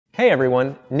Hey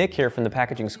everyone, Nick here from the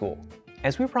Packaging School.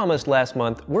 As we promised last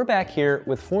month, we're back here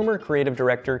with former creative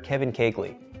director Kevin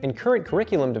Keigley and current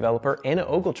curriculum developer Anna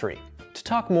Ogletree to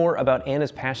talk more about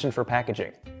Anna's passion for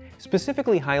packaging,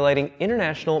 specifically highlighting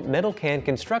international metal can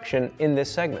construction in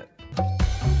this segment.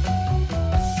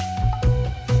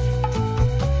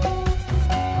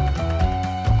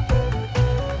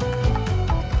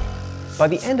 By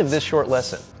the end of this short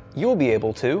lesson, you'll be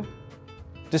able to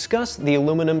discuss the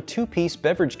aluminum two-piece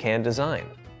beverage can design,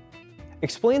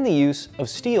 explain the use of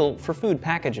steel for food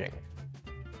packaging,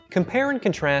 compare and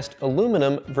contrast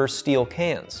aluminum versus steel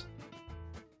cans,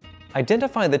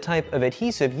 identify the type of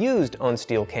adhesive used on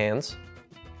steel cans,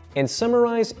 and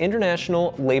summarize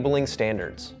international labeling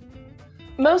standards.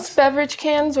 Most beverage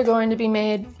cans are going to be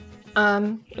made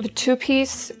of a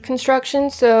two-piece construction,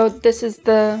 so this is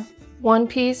the one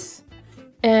piece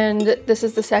and this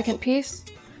is the second piece.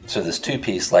 So this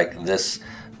two-piece, like this,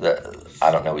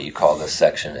 I don't know what you call this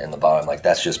section in the bottom, like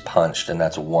that's just punched and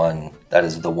that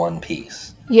is the one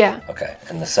piece. Yeah. Okay,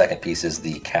 and the second piece is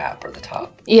the cap or the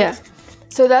top. Yeah.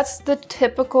 So that's the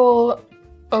typical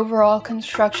overall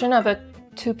construction of a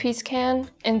two-piece can,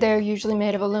 and they're usually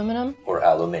made of aluminum. Or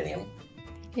aluminium.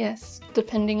 Yes,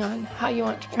 depending on how you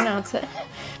want to pronounce it.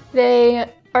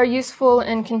 They are useful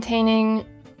in containing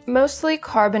mostly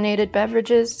carbonated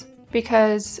beverages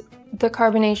because the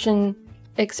carbonation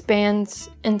expands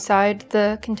inside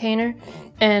the container,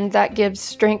 and that gives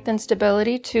strength and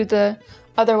stability to the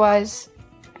otherwise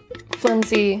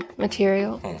flimsy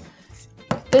material.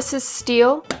 This is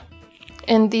steel,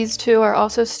 and these two are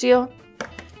also steel.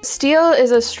 Steel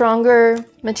is a stronger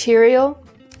material,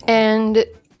 and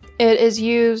it is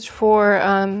used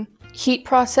for heat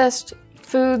processed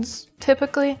foods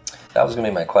typically. That was going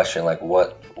to be my question, like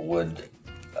what would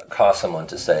cause someone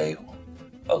to say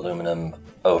aluminum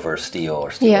over steel or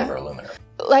steel over aluminum?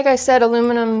 Like I said,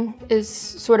 aluminum is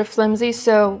sort of flimsy,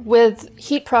 so with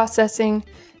heat processing,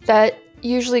 that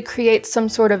usually creates some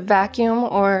sort of vacuum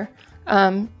or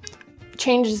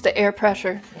changes the air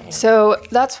pressure. So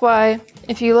that's why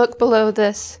if you look below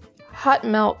this hot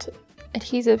melt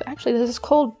adhesive, actually this is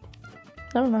cold,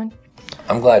 never mind.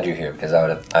 I'm glad you're here because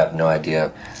I have no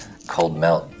idea cold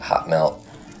melt, hot melt,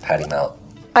 patty melt.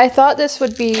 I thought this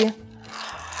would be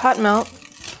hot melt,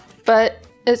 but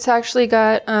it's actually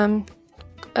got a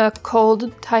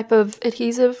cold type of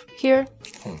adhesive here.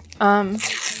 So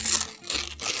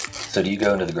do you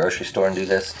go into the grocery store and do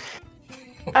this?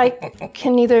 I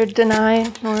can neither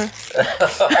deny nor...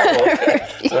 Okay.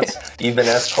 You've been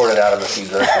escorted out of a few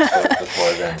grocery stores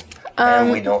before then.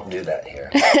 And we don't do that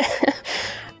here.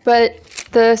 But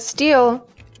the steel,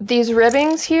 these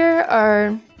ribbings here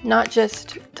are not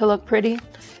just to look pretty.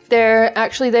 They're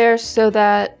actually there so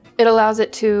that it allows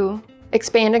it to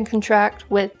expand and contract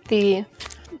with the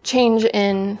change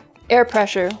in air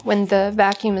pressure when the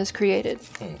vacuum is created.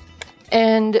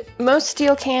 And most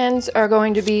steel cans are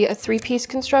going to be a three-piece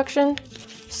construction.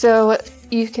 So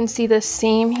you can see this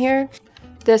seam here.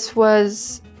 This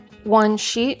was one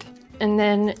sheet, and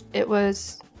then it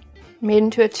was made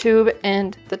into a tube,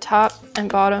 and the top and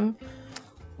bottom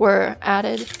were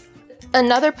added.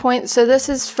 Another point, so this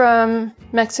is from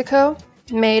Mexico,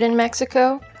 made in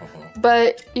Mexico,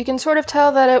 but you can sort of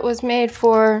tell that it was made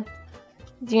for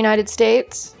the United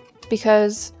States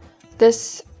because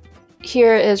this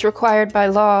here is required by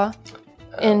law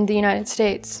in the United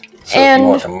States. So if you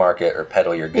want to market or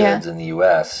peddle your goods in the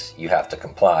U.S., you have to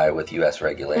comply with U.S.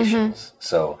 regulations.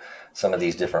 So some of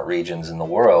these different regions in the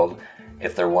world,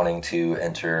 if they're wanting to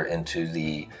enter into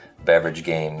the beverage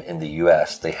game in the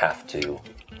U.S., they have to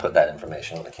put that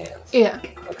information on the cans. Yeah.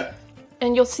 Okay.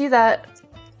 And you'll see that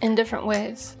in different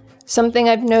ways. Something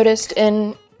I've noticed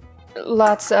in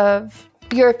lots of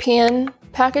European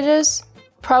packages,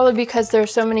 probably because there are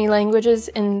so many languages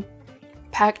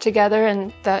packed together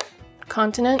in that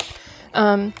continent,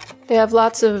 they have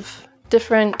lots of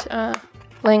different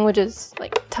languages,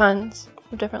 like tons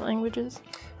of different languages.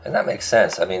 And that makes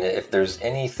sense. I mean, if there's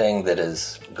anything that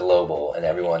is global and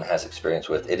everyone has experience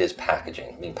with, it is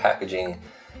packaging. I mean, packaging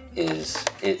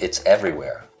it's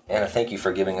everywhere. Anna, thank you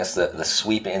for giving us the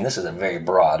sweeping, and this is a very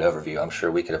broad overview. I'm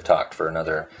sure we could have talked for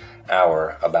another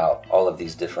hour about all of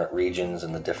these different regions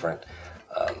and the different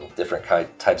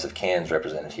types of cans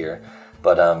represented here.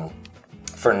 But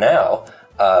for now,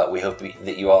 we hope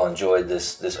that you all enjoyed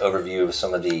this overview of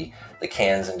some of the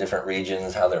cans in different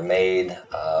regions, how they're made,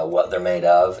 what they're made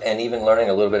of, and even learning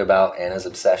a little bit about Anna's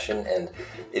obsession. And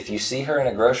if you see her in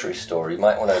a grocery store, you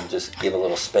might want to just give a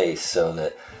little space so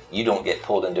that you don't get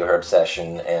pulled into her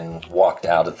obsession and walked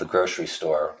out of the grocery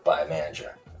store by a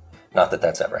manager. Not that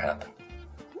that's ever happened.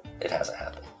 It hasn't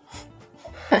happened.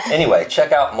 Anyway,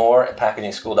 check out more at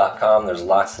packagingschool.com. There's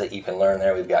lots that you can learn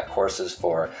there. We've got courses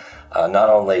for not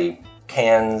only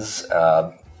cans,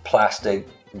 plastic,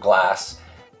 glass,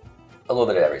 a little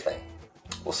bit of everything.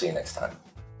 We'll see you next time.